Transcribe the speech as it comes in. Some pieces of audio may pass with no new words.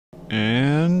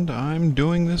And I'm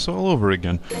doing this all over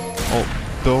again.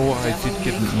 Although I did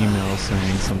get an email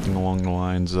saying something along the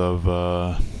lines of,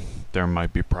 there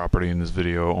might be property in this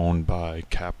video owned by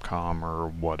Capcom or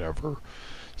whatever.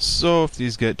 So if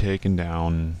these get taken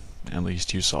down, at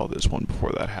least you saw this one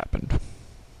before that happened.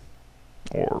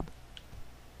 Or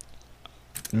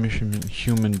Mission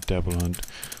Human Deviant.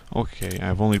 Okay,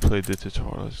 I've only played the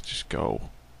tutorial. Let's just go.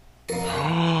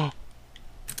 I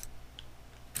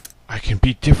can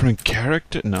be different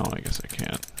character? No, I guess I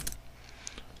can't.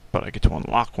 But I get to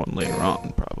unlock one later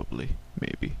on, probably.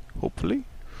 Maybe. Hopefully.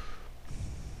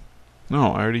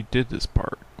 No, I already did this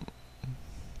part.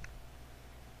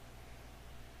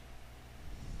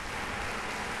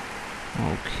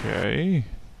 Okay.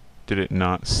 Did it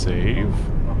not save?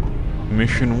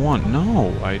 Mission 1.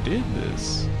 No, I did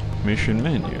this. Mission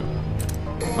menu.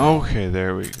 Okay,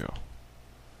 there we go.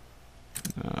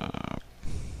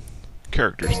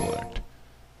 Character select.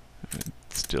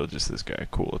 It's still just this guy.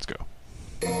 Cool, let's go.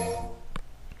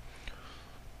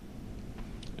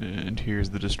 And here's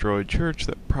the destroyed church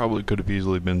that probably could have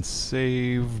easily been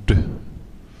saved.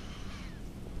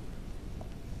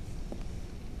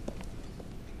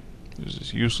 There's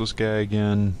this useless guy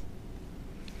again.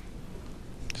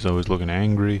 He's always looking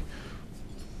angry.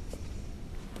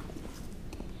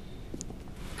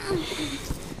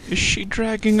 Is she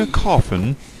dragging a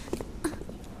coffin?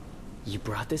 You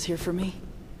brought this here for me?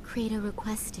 Kratos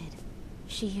requested.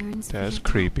 She yearns for That's your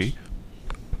creepy. touch.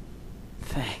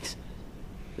 Thanks.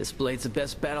 This blade's the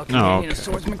best battle Oh, companion okay. a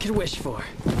swordsman could wish for.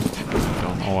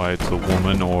 Don't know why it's a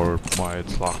woman or why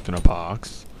it's locked in a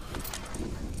box.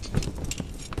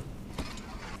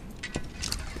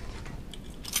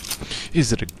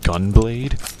 Is it a gun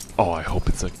blade? Oh, I hope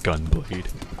it's a gun blade.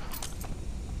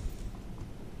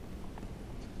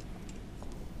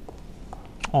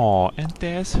 Oh, and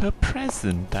there's her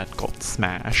present that got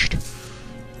smashed.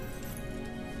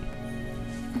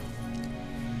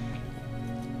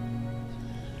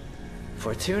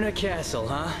 Fortuna Castle,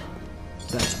 huh?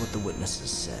 That's what the witnesses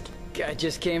said. Guy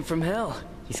just came from hell.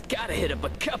 He's gotta hit up a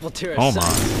couple tourist Oh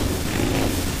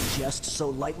sites. my. Just so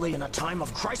lightly in a time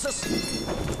of crisis?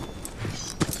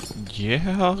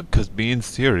 Yeah, because being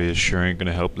serious sure ain't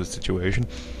gonna help the situation.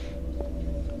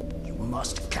 You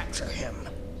must capture him.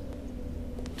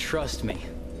 Trust me,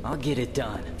 I'll get it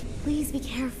done. Please be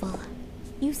careful.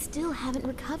 You still haven't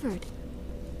recovered.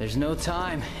 There's no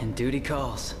time, and duty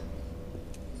calls.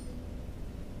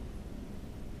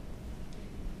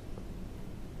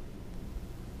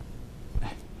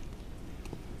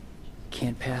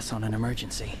 Can't pass on an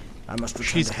emergency. I must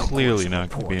return She's to headquarters clearly and not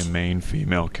going to be a report. main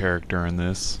female character in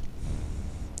this.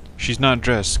 She's not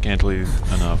dressed scantily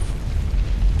enough.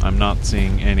 I'm not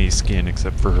seeing any skin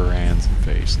except for her hands and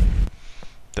face.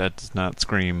 That does not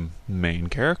scream main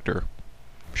character.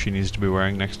 She needs to be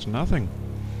wearing next to nothing.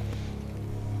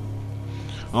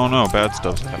 Oh no, bad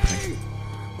stuff's happening.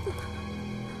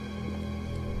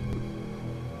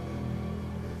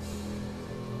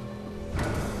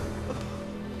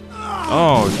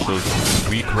 Oh, it's those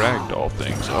weak ragdoll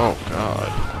things. Oh god.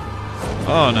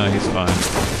 Oh no, he's fine.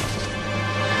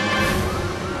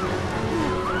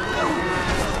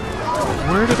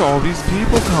 Where did all these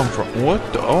people come from?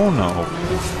 What the? Oh no.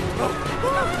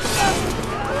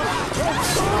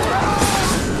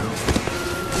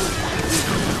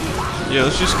 Yeah,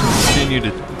 let's just continue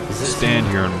to stand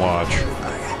here and watch.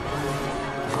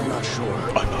 I'm not sure.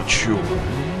 I'm not sure.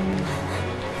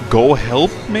 Go help,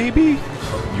 maybe?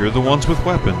 You're the ones with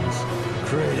weapons.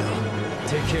 Kratos,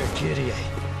 take care, kitty.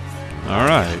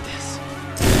 Alright.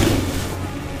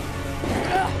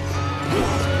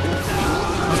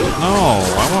 No,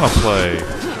 I want to play.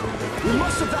 You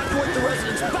must evacuate the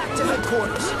residents back to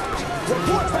headquarters.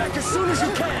 Report back as soon as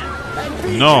you can. And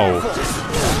be No. careful.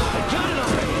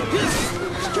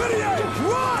 Kitty,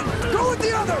 run! Go with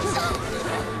the others!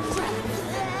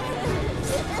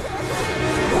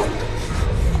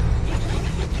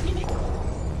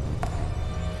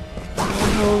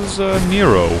 How's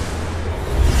Nero?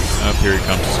 Up here he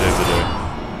comes to save the day.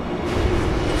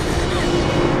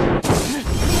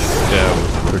 That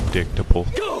was predictable.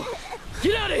 Go!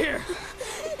 Get out of here!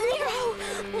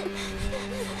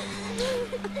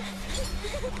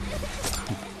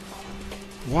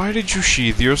 Why did you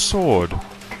sheath your sword?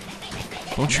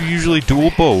 Don't you usually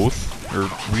duel both? Or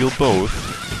wield both?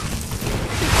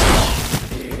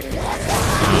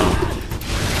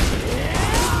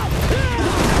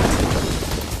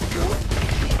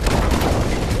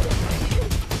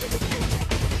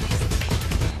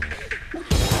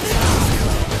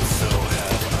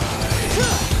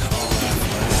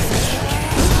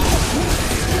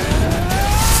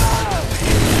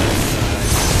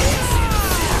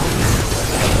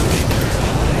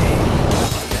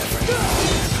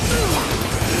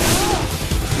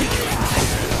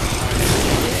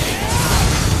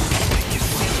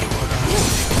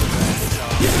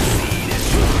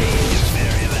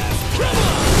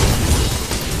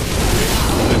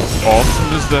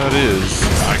 that is,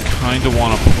 I kinda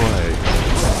wanna play.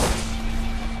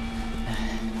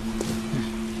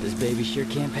 This baby sure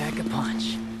can't pack a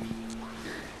punch.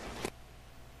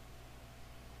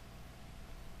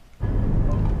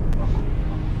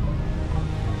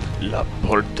 La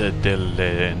Porta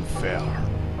dell'Inferno.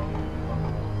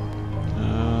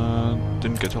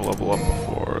 Didn't get to level up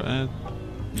before.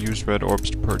 Use red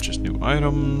orbs to purchase new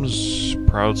items.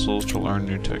 Proud souls to learn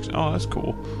new text. Oh, that's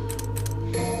cool.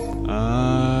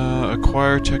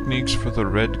 Acquire techniques for the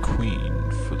Red Queen.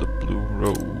 For the Blue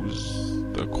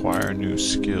Rose. Acquire new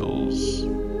skills.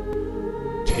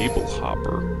 Table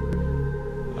Hopper.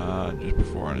 Just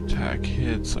before an attack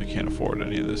hits. I can't afford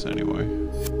any of this anyway.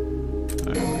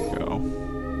 There we go.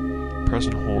 Press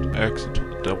and hold X until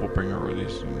the Devil Bringer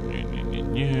releases.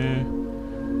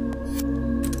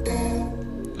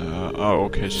 Oh,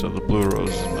 okay, so the Blue Rose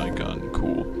is my gun.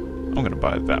 Cool. I'm gonna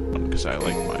buy that one because I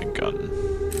like my gun.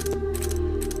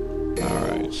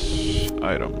 Alright.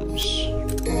 Items.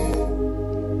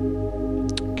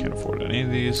 Can't afford any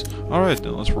of these. Alright,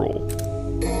 then let's roll.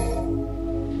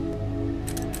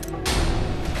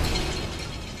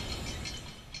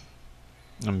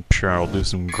 I'm sure I'll do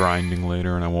some grinding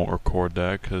later and I won't record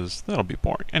that because that'll be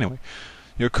boring. Anyway,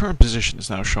 your current position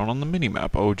is now shown on the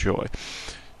minimap, oh joy,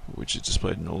 which is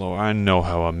displayed in the lower. I know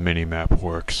how a minimap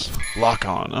works. Lock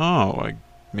on. Oh,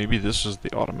 maybe this is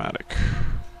the automatic.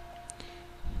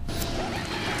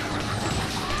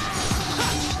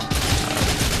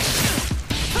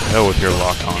 Hell with your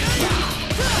lock on.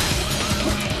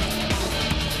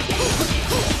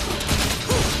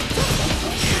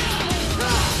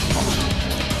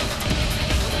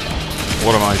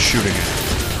 What am I shooting at?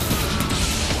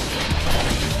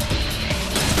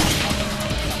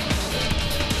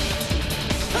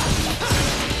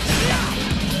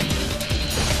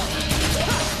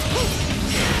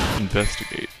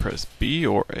 Investigate. Press B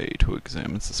or A to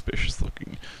examine suspicious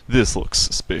looking. This looks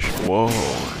suspicious. Whoa.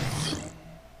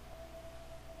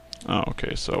 Oh,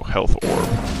 okay, so health orb.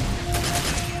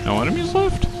 No enemies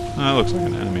left? That looks like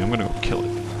an enemy. I'm gonna go kill it.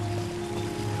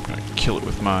 I'm gonna kill it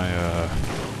with my,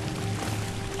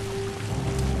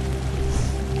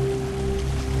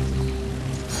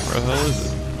 where the hell is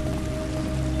it?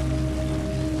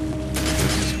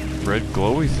 This red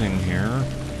glowy thing here.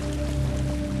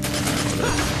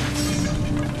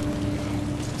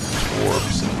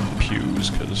 Orbs and pews,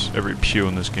 because every pew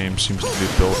in this game seems to be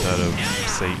built out of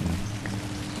Satan.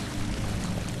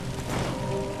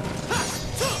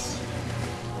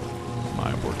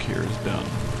 My work here is done.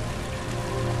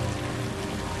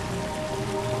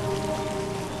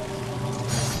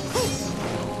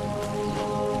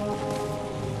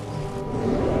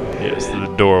 Yes, the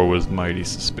door was mighty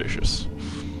suspicious.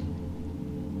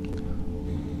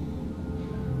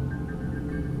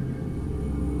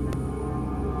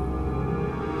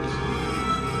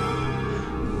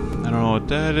 I don't know what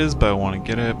that is, but I want to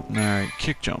get it. Alright,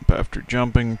 kick jump. After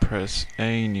jumping, press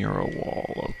A near a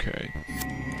wall. Okay.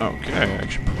 Okay, I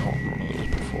actually performed one of those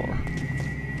before.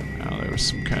 Now there was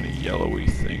some kind of yellowy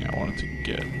thing I wanted to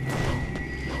get.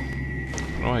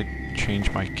 How do I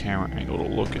change my camera angle to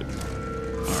look at?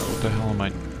 Alright, what the hell am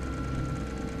I...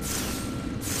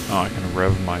 Oh, I can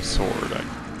rev my sword. I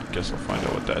guess I'll find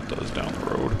out what that does down the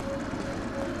road.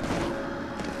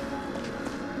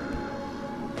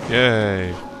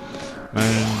 Yay!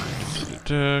 And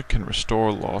can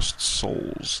restore lost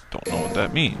souls. Don't know what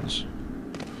that means.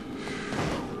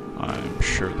 I'm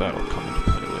sure that'll come into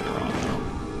play later on, though.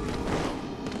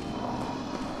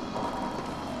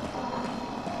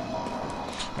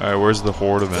 Alright, where's the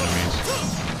horde of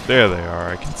enemies? There they are,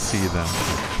 I can see them.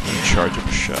 I'm in charge of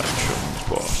a shot and show them who's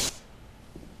boss.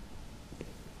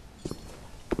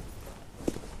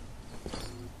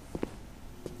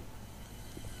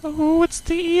 Oh, it's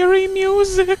the eerie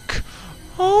music!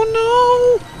 Oh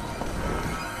no!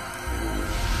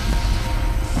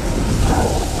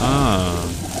 Ah,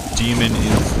 demon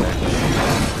insect.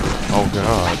 Oh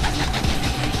god.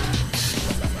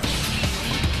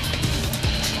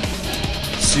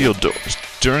 Sealed doors.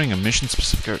 During a mission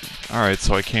specific... Alright,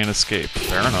 so I can't escape.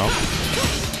 Fair enough.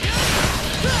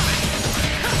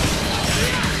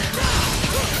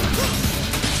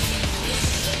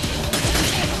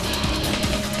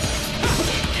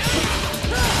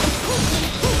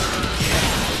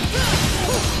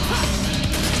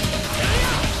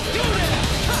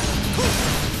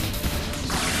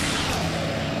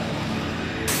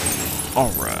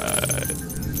 Alright.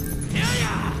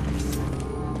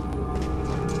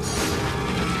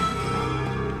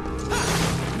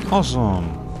 Awesome.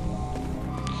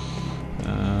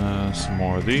 Some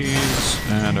more of these,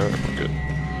 and alright, we're good.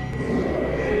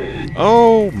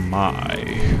 Oh my.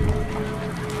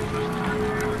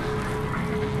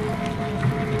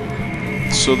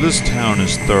 So this town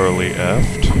is thoroughly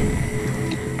effed.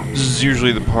 This is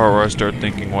usually the part where I start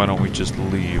thinking, why don't we just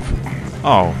leave?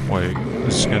 Oh, wait.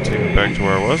 This is gonna take me back to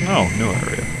where I was? No, new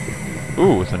area.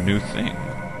 Ooh, with a new thing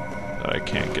that I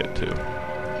can't get to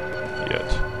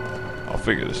yet. I'll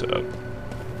figure this out.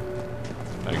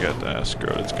 I got the screw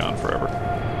it, it's gone forever.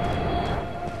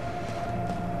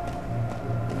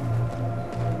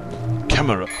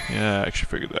 Camera! Yeah, I actually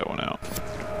figured that one out.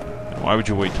 And why would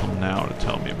you wait till now to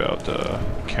tell me about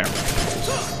camera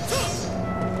controls?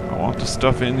 I want the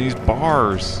stuff in these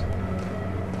bars.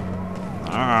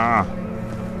 Ah.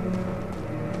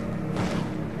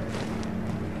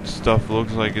 Stuff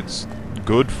looks like it's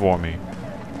good for me.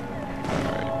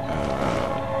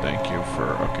 Alright, thank you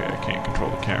for... Okay, I can't control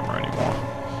the camera anymore.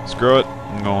 Screw it,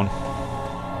 I'm going.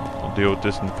 I'll deal with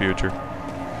this in the future.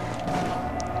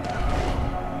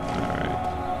 Alright,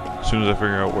 as soon as I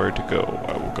figure out where to go,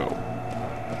 I will go.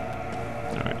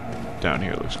 Alright, down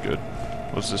here looks good.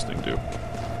 What's this thing do?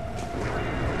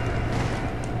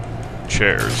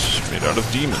 Chairs made out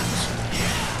of demons.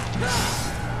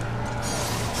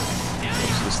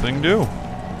 What's this thing do?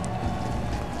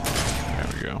 There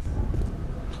we go.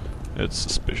 It's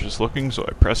suspicious looking, so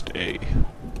I pressed A.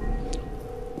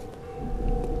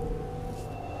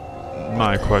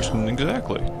 My question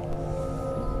exactly.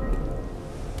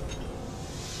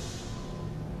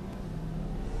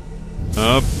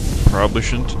 Probably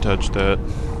shouldn't touch that.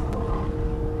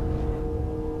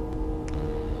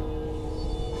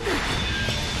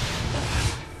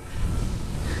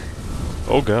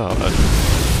 Oh god.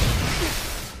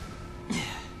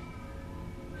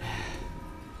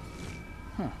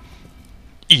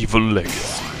 Evil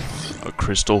Legacy. A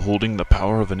crystal holding the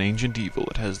power of an ancient evil.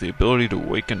 It has the ability to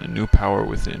awaken a new power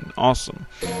within. Awesome.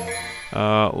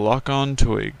 Lock on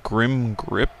to a grim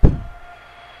grip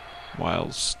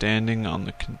while standing on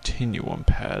the continuum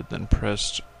pad, then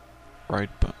press right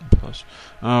button plus.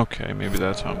 Okay, maybe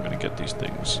that's how I'm gonna get these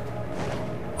things.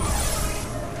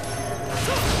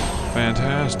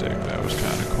 Fantastic, that was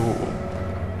kind of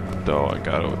cool. Though I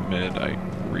gotta admit, I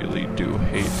really do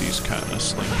hate these kind of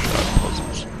slingshot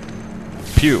puzzles.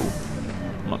 Pew!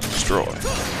 Must destroy.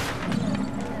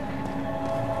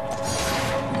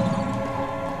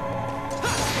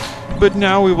 But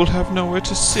now we will have nowhere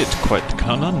to sit. Quite the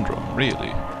conundrum,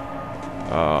 really.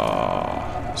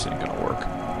 This ain't gonna work.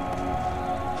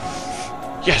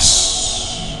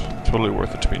 Yes! Totally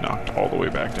worth it to be knocked all the way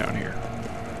back down here.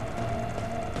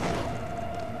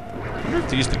 I wonder if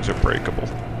these things are breakable.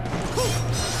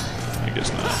 I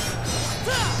guess not.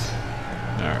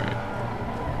 Alright.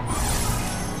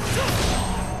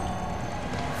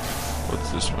 What's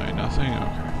this way? Nothing?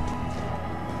 Okay.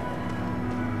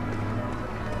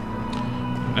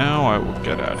 Now I will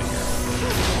get out of here.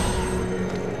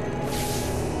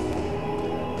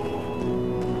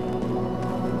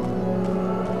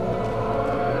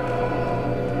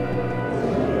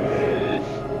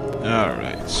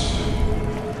 Alright.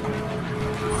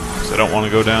 I don't want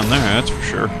to go down there, that's for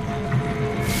sure.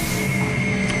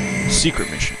 Secret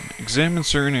mission. Examine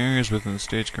certain areas within the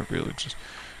stage can reveal exist.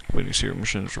 Completing secret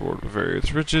missions rewarded with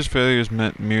various riches. Failure is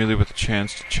met merely with a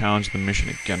chance to challenge the mission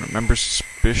again. Remember,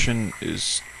 suspicion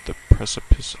is the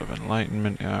precipice of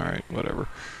enlightenment. Alright, whatever.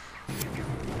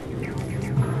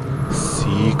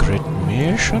 Secret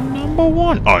mission number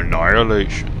 1.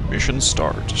 Annihilation. Mission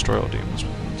start. Destroy all demons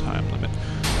within the time limit.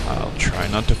 I'll try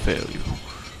not to fail you.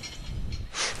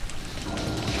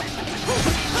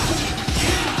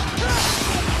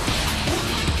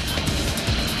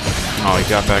 Oh, he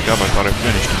got back up. I thought I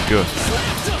finished him. Good.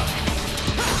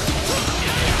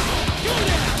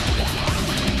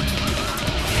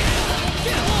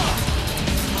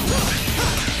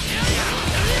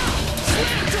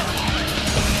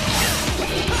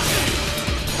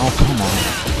 Oh, come on.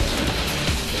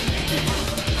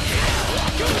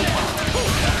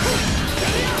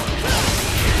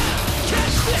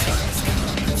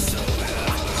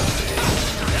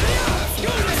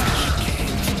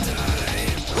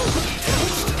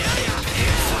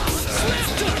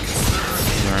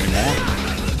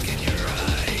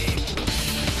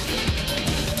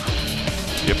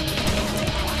 Yep.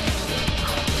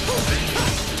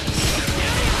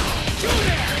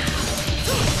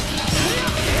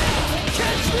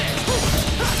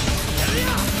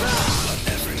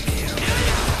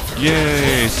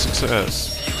 Yay,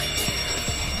 success.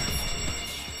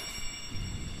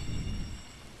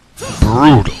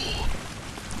 Brutal.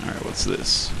 Alright, what's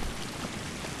this?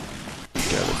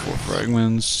 Gather 4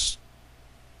 fragments.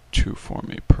 2 for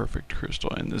me. Perfect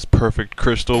crystal. And this perfect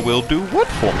crystal will do what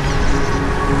for me?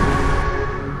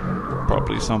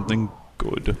 Probably something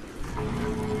good.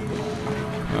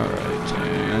 Alright,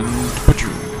 and put you.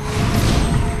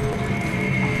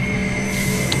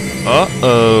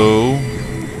 Uh-oh.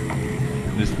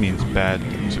 This means bad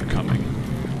things are coming.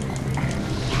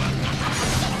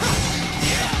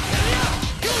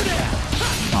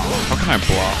 Oh, how can I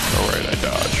block? Alright, I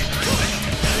dodge.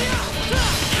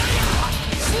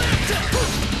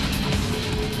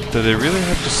 Do they really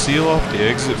have to seal off the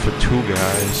exit for 2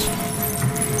 guys?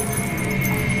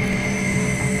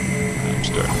 I'm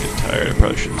starting to get tired. I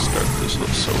probably shouldn't start this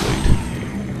so late.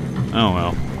 Oh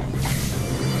well.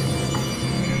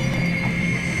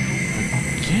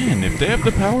 Again, if they have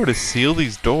the power to seal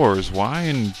these doors,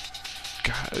 why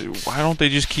don't they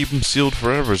just keep them sealed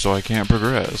forever so I can't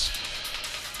progress?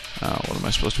 What am I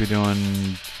supposed to be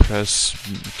doing? Press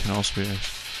can also be...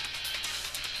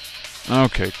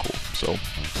 Okay, cool. So...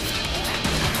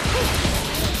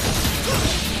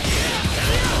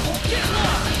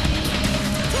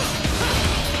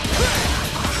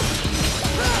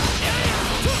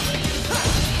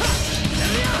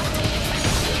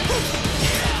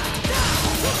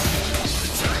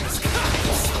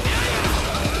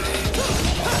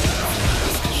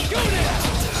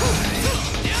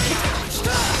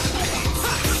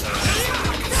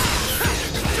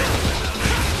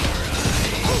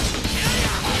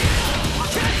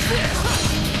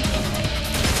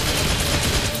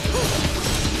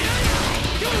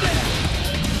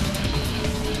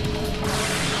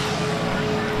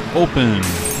 Open!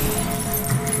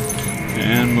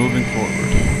 And moving forward.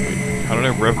 Wait, how did I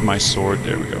rev my sword?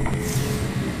 There we go.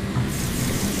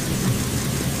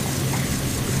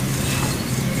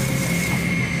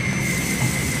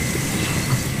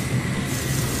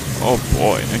 Oh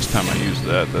boy, next time I use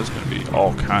that, that's gonna be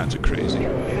all kinds of crazy.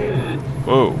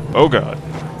 Whoa, oh god.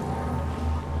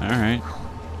 Alright.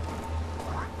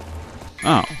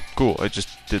 Oh, cool, I just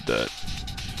did that.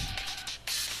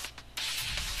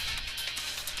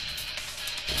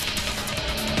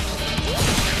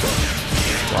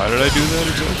 Why did I do that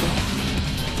exactly?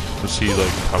 Was he,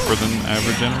 like, tougher than the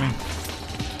average enemy?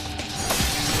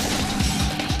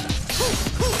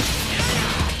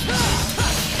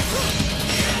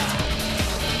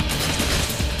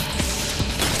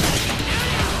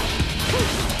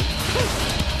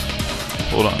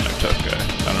 Hold on there, tough guy.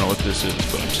 I don't know what this is,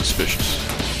 but I'm suspicious.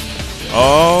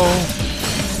 Oh!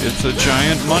 It's a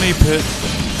giant money pit!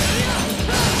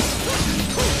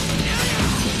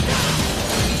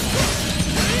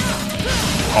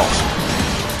 Awesome.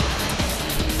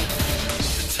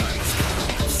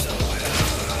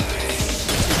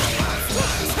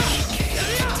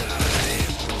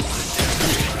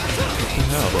 What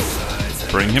the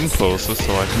hell? Bring him closer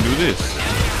so I can do this.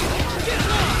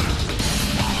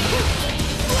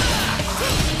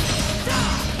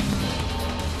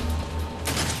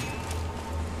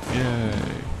 Yay.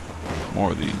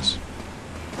 More of these.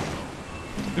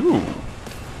 Ooh.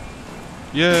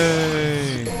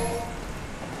 Yay.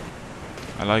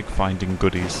 I like finding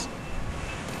goodies.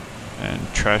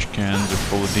 And trash cans are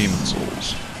full of demon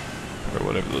souls. Or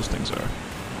whatever those things are.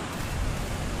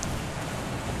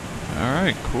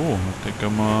 Alright, cool. I think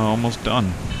I'm almost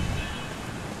done.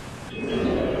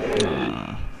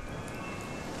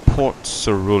 Port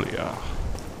Cerulia.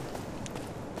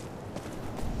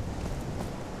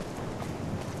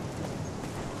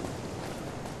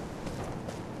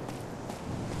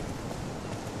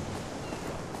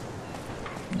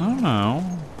 I don't know.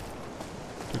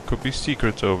 There could be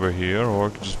secrets over here, or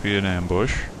it could just be an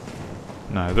ambush.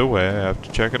 Neither way, I have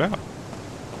to check it out.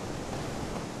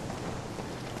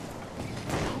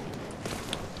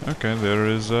 Okay, there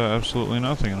is absolutely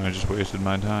nothing, and I just wasted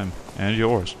my time. And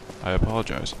yours. I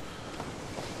apologize.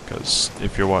 Because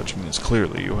if you're watching this,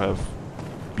 clearly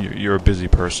you're a busy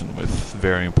person with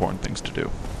very important things to do.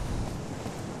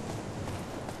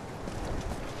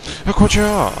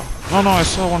 Akocha! Oh no, I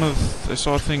saw I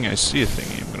saw a thing, I see a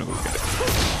thingy, I'm gonna go get it.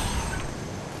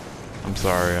 I'm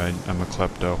sorry, I'm a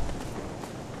klepto.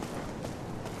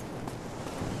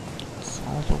 It's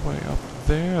all the way up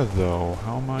there though,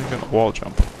 how am I gonna wall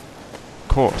jump? Of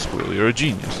course, Will, you're a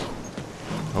genius.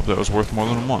 Hope that was worth more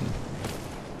than one.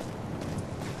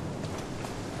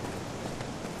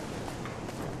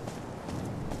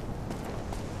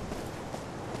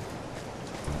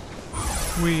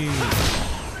 Whee!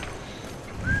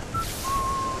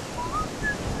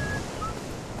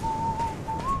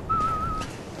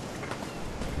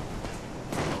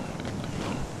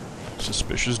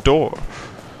 Suspicious door.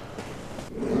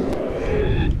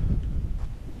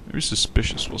 Maybe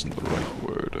suspicious wasn't the right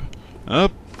word.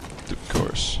 Up,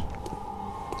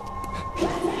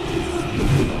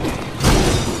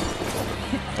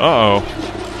 Uh-oh.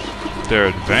 They're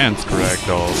advanced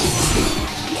ragdolls.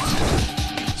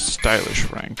 Stylish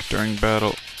rank during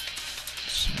battle.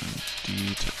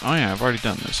 Oh yeah, I've already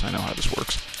done this. I know how this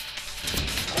works.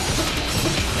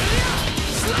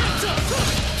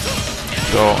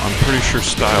 So I'm pretty sure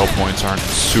style points aren't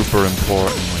super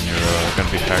important when you're going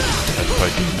to be hacked to death by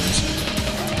demons.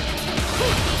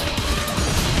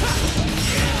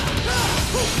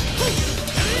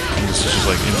 And this is just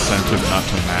like incentive not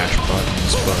to mash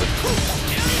buttons, but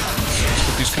that's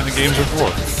what these kind of games are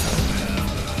for.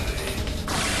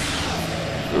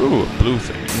 Ooh, a blue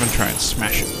thing. I'm gonna try and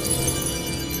smash it.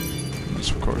 And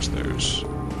this, of course, there's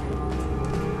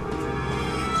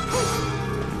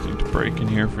anything to break in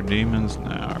here for demons?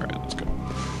 Nah, alright, let's go.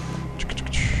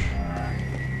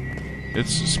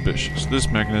 It's suspicious. This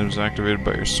mechanism is activated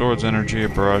by your sword's energy. A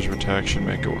barrage of attack should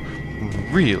make it work.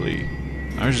 Really?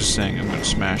 I was just saying I'm gonna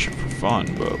smash it for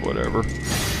fun, but whatever.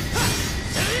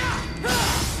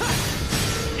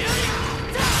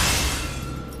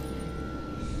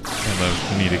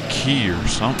 I need a key or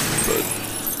something, but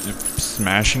if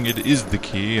smashing it is the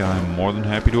key, I'm more than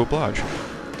happy to oblige.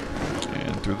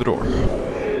 And through the door.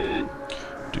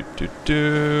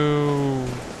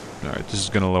 Alright, this is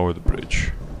gonna lower the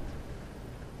bridge.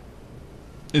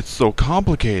 It's so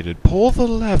complicated. Pull the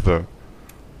lever.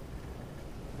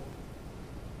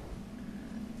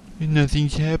 And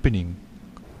nothing's happening.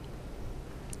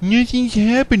 Nothing's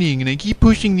happening, and I keep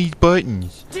pushing these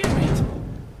buttons. Damn it!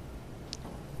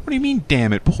 What do you mean,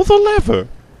 damn it? Pull the lever!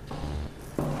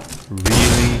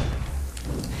 Really?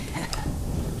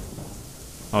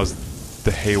 Oh, it's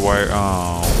the haywire.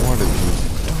 Oh, what a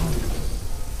done.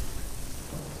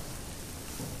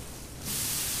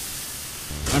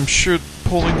 I'm sure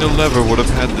pulling the lever would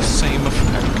have had the same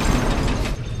effect.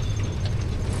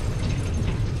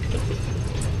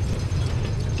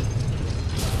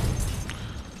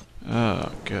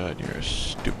 Oh, God, you're a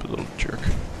stupid little jerk.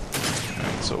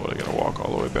 Alright, so what, I gotta walk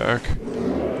all the way back?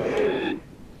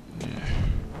 Yeah.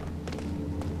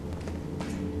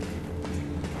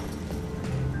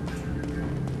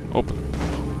 Open.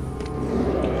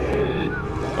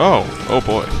 Oh! Oh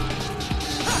boy.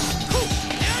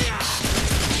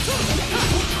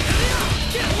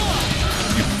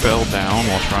 You fell down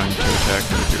while trying to attack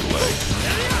me with your leg.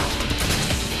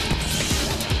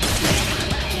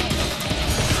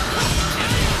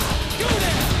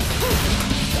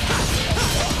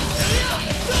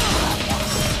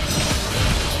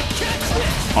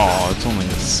 Oh, it's only a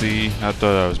C. I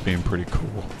thought I was being pretty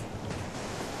cool.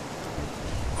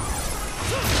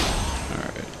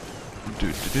 Alright.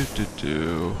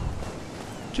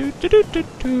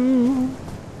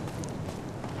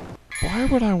 Why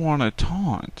would I want to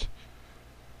taunt?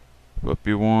 But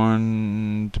be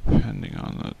one depending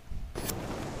on the...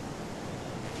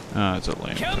 Ah, it's a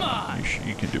lame Come thing. on!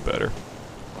 You can do better.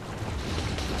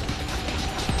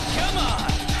 Come on!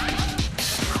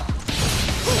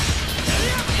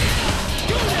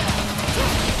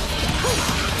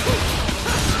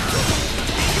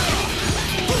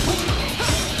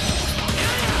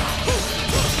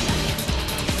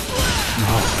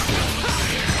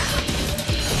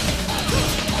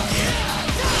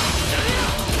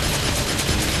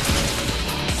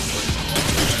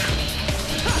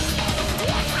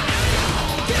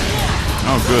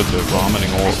 Oh good, they're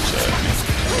vomiting orbs at me.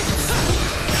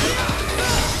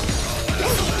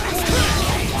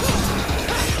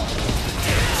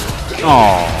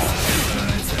 Oh.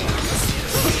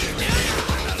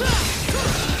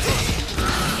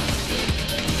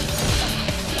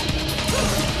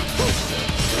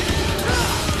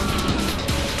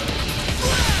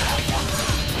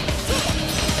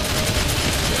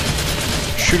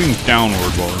 Shooting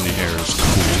downward while in the air is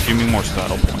cool. Give me more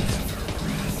style points.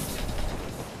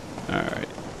 Alright,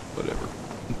 whatever.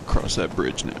 Cross that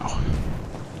bridge now.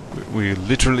 We're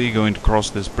literally going to cross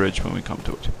this bridge when we come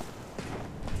to it.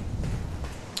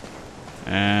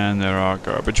 And there are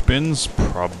garbage bins,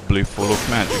 probably full of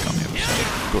magic on the other side.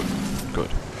 Good,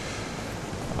 good.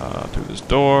 Through this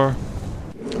door.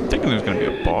 I'm thinking there's going to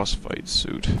be a boss fight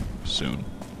soon.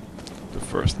 The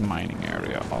first mining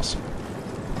area, awesome.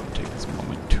 Take this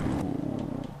moment to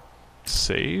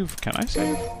save. Can I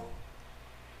save?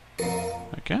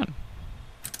 I can.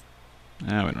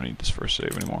 Now we don't need this first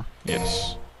save anymore.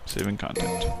 Yes. Saving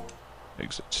content.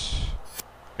 Exit.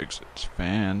 Exit.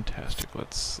 Fantastic.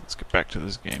 Let's get back to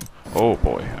this game. Oh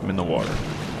boy, I'm in the water.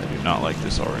 I do not like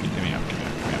this already. Give me out, give me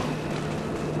out, give me out.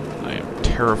 I am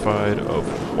terrified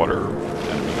of water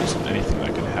enemies and anything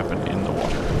that can happen in the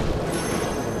water.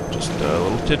 Just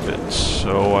little tidbits.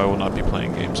 So I will not be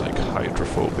playing games like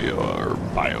Hydrophobia or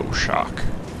Bioshock.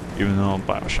 Even though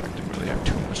Bioshock didn't really have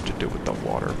too much to do with the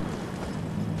water.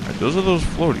 Alright, those are those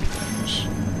floaty things.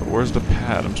 But where's the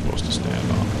pad I'm supposed to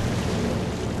stand on?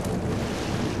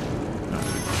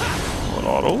 What,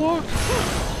 auto-lock?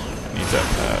 I need that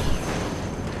pad.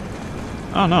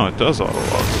 Oh no, it does auto-lock.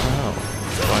 What the hell?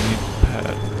 So I need the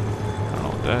pad. I don't know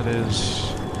what that is.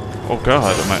 Oh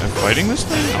god, am I fighting this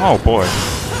thing? Oh boy.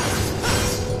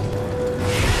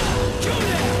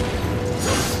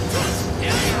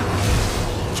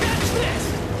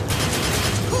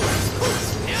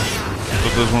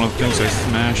 But that's one of the things I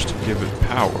smashed to give it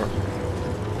power.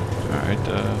 Alright,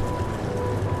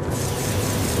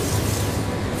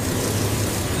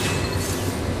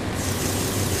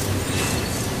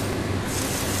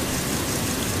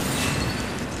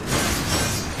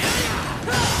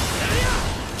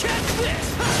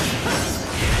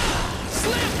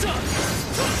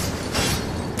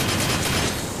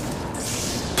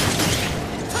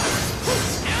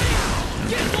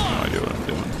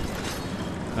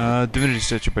 Divinity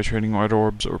statue. By trading white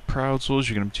orbs or proud souls,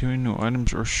 you can obtain new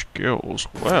items or skills.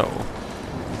 Well.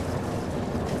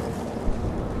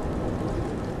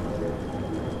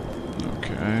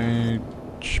 Okay.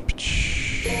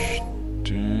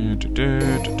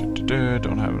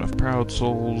 Don't have enough proud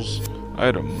souls.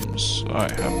 Items.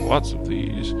 I have lots of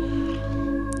these.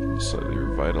 Slightly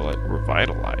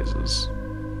revitalizes.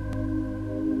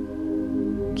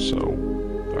 So,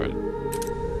 alright.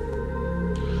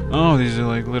 Oh, these are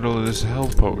like literally this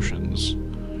health potions.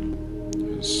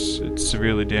 It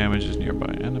severely damages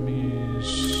nearby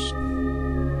enemies.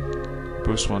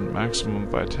 Boost one maximum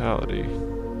vitality.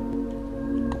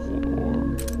 Gold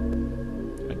orb.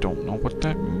 I don't know what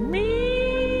that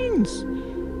means.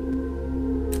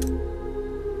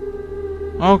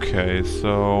 Okay,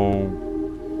 so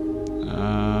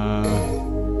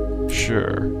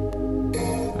sure.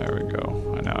 There we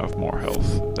go. I now have more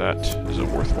health. That is a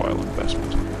worthwhile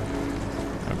investment.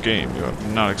 Now, game, you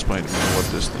have not explained to me what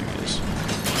this thing is.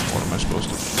 What am I supposed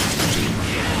to do?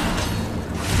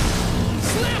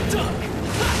 Slam dunk!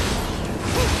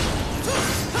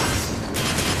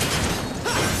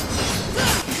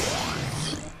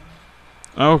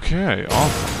 Okay,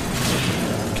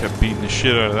 awesome. Kept beating the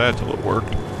shit out of that till it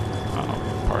worked.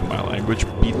 Pardon my language.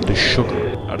 Beat the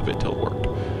sugar out of it till it worked.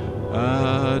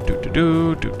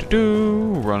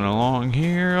 Running along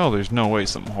here. Oh, there's no way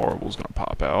something horrible is gonna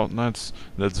pop out, and that's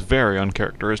very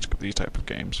uncharacteristic of these type of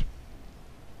games.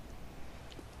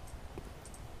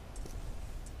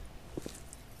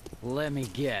 Let me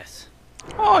guess.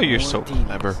 Oh, you're so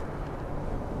clever.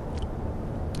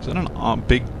 Is that a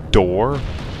big door?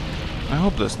 I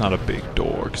hope that's not a big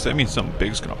door, because that means something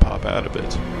big's gonna pop out of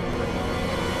it.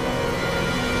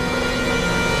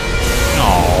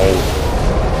 No.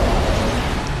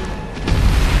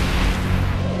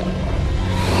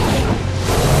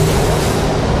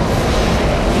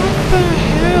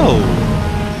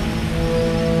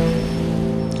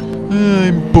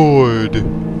 I'm bored.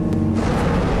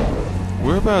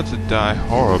 We're about to die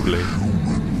horribly.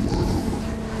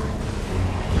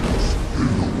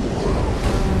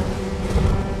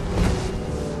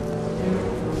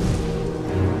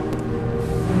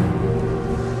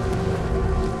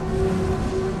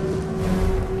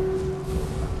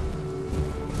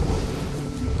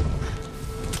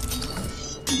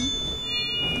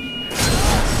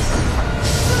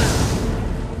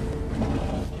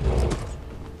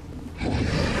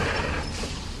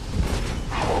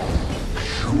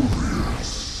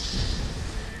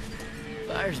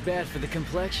 Fire's bad for the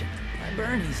complexion. I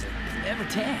burn easily. Never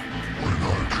tan. When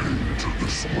I came to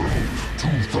this world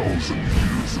 2,000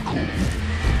 years ago,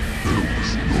 there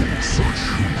was no such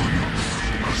human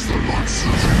as the likes of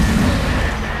you.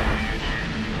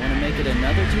 Want to make it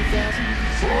another 2,000?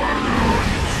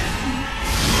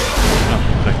 Oh,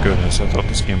 thank goodness. I thought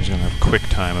this game was going to have quick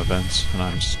time events, and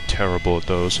I'm just terrible at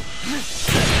those.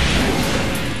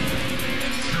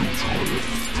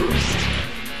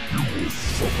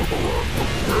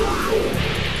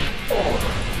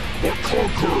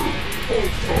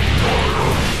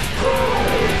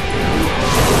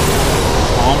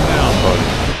 Calm down, buddy.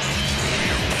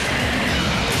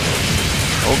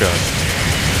 Oh god.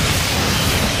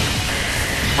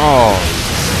 Oh.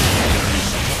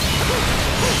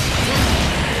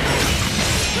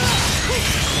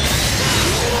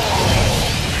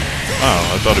 Oh,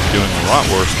 I thought it'd be doing a lot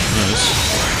worse than this.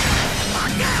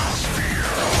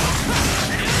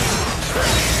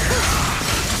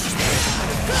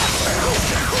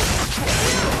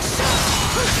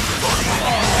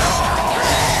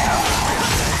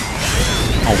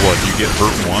 Oh, what? You get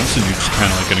hurt once and you're just kind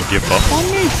of like gonna give up on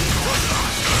me?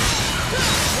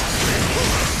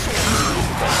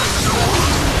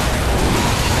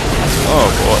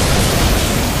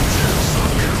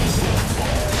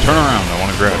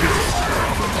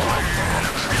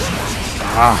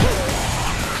 Some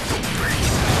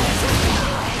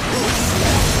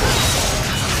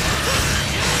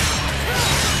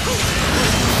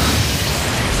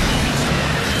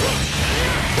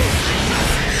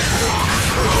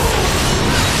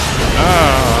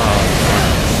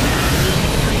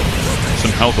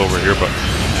health over here, but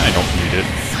I don't need it.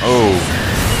 Oh.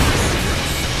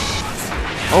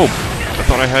 Oh, I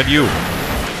thought I had you.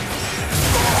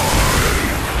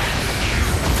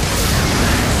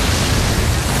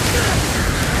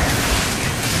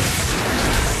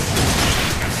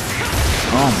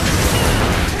 Oh my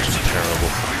god, this is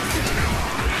terrible.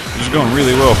 This is going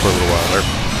really well for a little while there.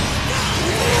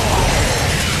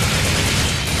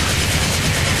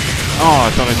 Oh,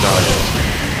 I thought I died.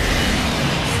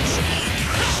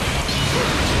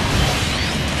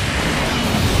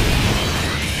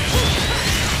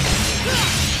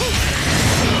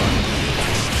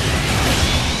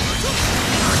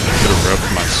 Should have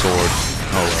repped my sword.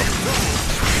 Oh well.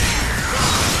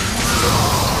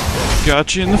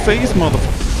 Got you in the face,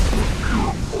 motherfucker.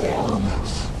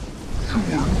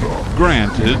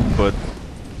 Granted, but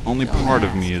only part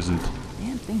of me isn't.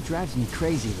 Damn thing drives me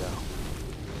crazy, though.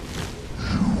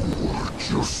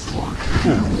 Just like he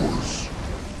was.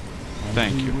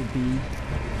 Thank you. Would be...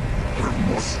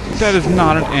 That is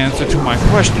not an answer to my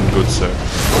question, good sir.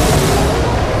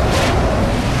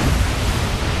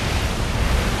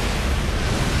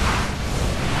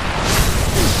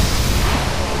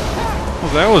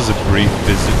 Well, that was a brief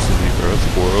visit to the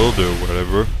Earth world, or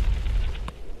whatever.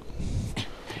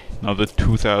 Another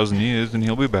 2,000 years and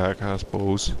he'll be back, I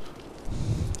suppose.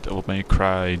 Devil May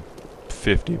Cry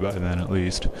 50 by then, at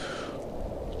least.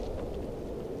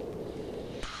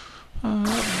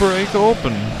 Break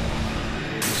open.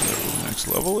 Is that what the next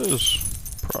level is?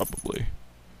 Probably.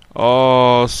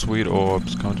 Oh, sweet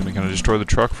orbs. Come to me. Can I destroy the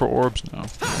truck for orbs? No.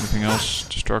 Anything else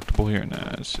destructible here?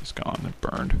 Nah, it's just gone. It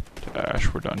burned to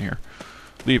ash. We're done here.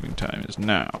 Leaving time is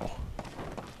now.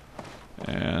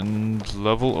 And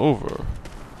level over.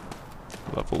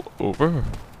 Level over?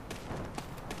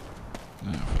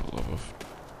 Yeah, for the love of...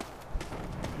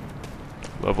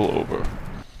 Level over.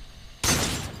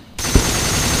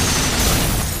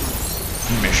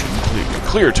 Mission complete.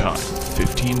 Clear time.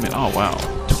 15 minutes. Oh wow.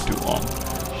 Took too long.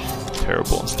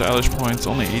 Terrible. And stylish points.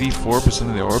 Only 84%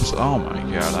 of the orbs. Oh my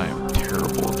god, I am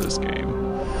terrible at this game.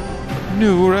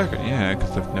 New record. Yeah,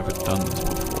 because I've never done this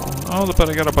before. Oh, but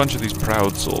I got a bunch of these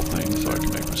Proud Soul things, so I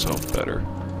can make myself better.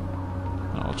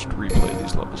 I'll just replay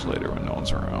these levels later when no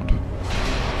one's around.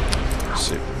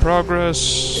 Save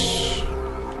progress.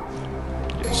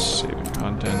 Yes, saving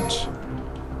content.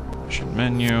 Mission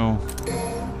menu.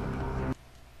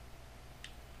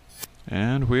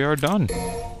 And we are done.